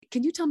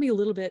Can you tell me a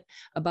little bit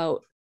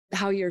about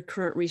how your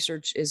current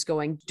research is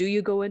going? Do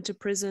you go into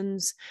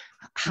prisons?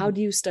 How do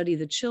you study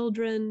the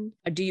children?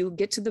 Do you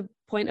get to the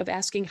point of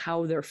asking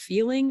how they're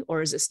feeling,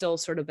 or is it still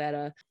sort of at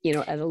a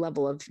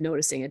level of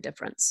noticing a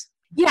difference?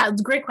 Yeah,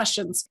 great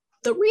questions.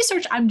 The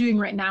research I'm doing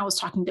right now is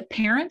talking to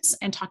parents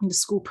and talking to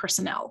school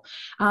personnel.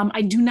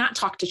 I do not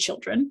talk to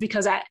children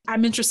because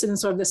I'm interested in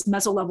sort of this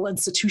meso-level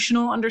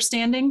institutional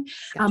understanding.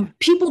 Gotcha.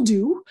 People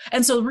do.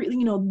 And so,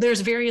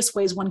 there's various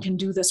ways one can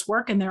do this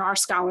work. And there are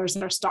scholars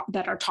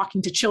that are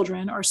talking to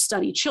children or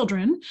study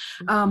children.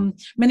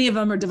 Many of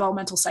them are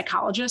developmental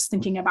psychologists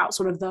thinking about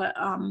sort of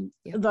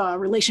the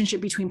relationship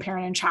between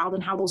parent and child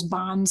and how those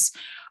bonds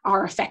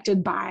are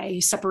affected by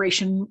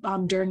separation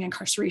during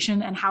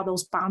incarceration, and how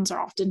those bonds are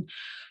often,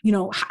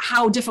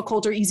 how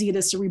difficult or easy it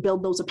is to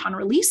rebuild those upon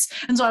release.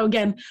 And so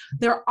again,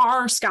 there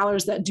are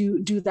scholars that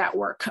do that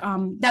work.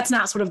 That's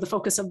not sort of the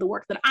focus of the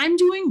work that I'm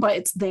doing, but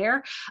it's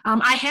there.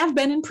 I have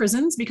been in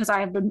prisons because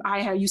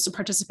I used to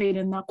participate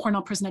in the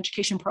Cornell Prison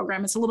Education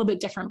Program. It's a little bit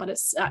different, but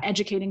it's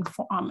educating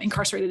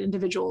incarcerated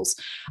individuals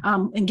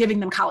and giving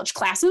them college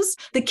classes.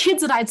 The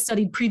kids that I'd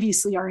studied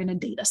previously are in a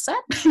data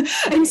set.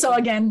 And so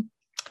again,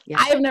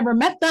 I have never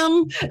met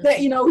them. That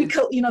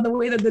the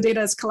way that the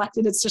data is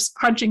collected, it's just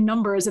crunching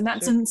numbers, and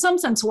that's in some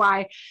sense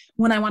why,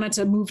 when I wanted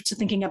to move to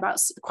thinking about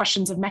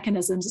questions of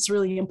mechanisms, it's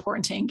really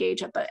important to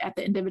engage at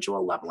the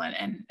individual level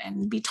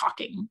and be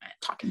talking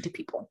to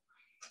people.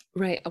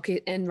 Right.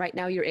 Okay. And right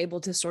now you're able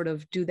to sort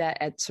of do that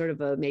at sort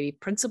of a maybe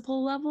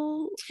principal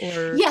level,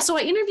 or? Yeah. So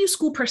I interview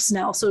school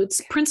personnel. So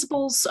it's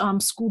principals,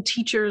 school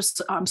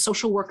teachers,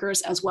 social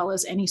workers, as well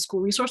as any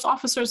school resource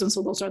officers. And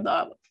so those are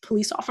the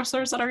police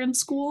officers that are in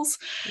schools.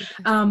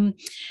 Okay.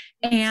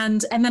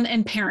 And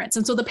parents.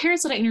 And so the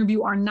parents that I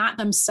interview are not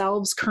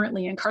themselves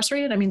currently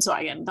incarcerated. I mean, so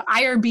again, the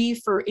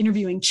IRB for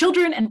interviewing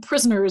children and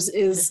prisoners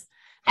is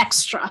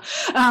extra.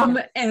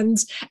 And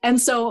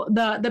so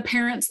the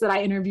parents that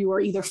I interview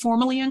are either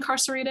formally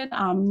incarcerated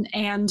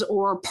and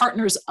or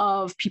partners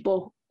of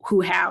people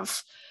who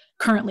have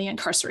currently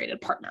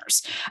incarcerated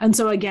partners. And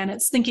so again,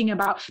 it's thinking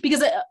about,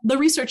 because the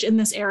research in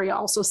this area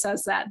also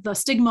says that the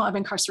stigma of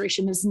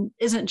incarceration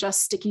isn't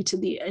just sticky to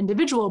the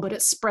individual, but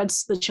it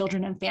spreads to the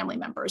children and family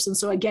members. And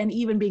so again,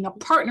 even being a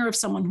partner of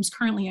someone who's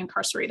currently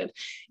incarcerated,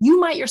 you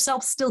might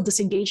yourself still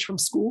disengage from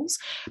schools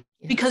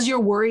because you're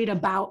worried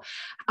about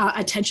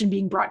attention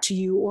being brought to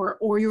you,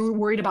 or you're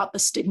worried about the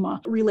stigma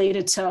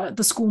related to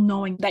the school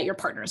knowing that your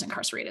partner is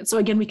incarcerated. So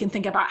again, we can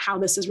think about how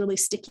this is really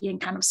sticky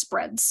and kind of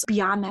spreads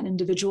beyond that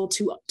individual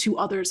to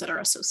others that are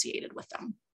associated with them.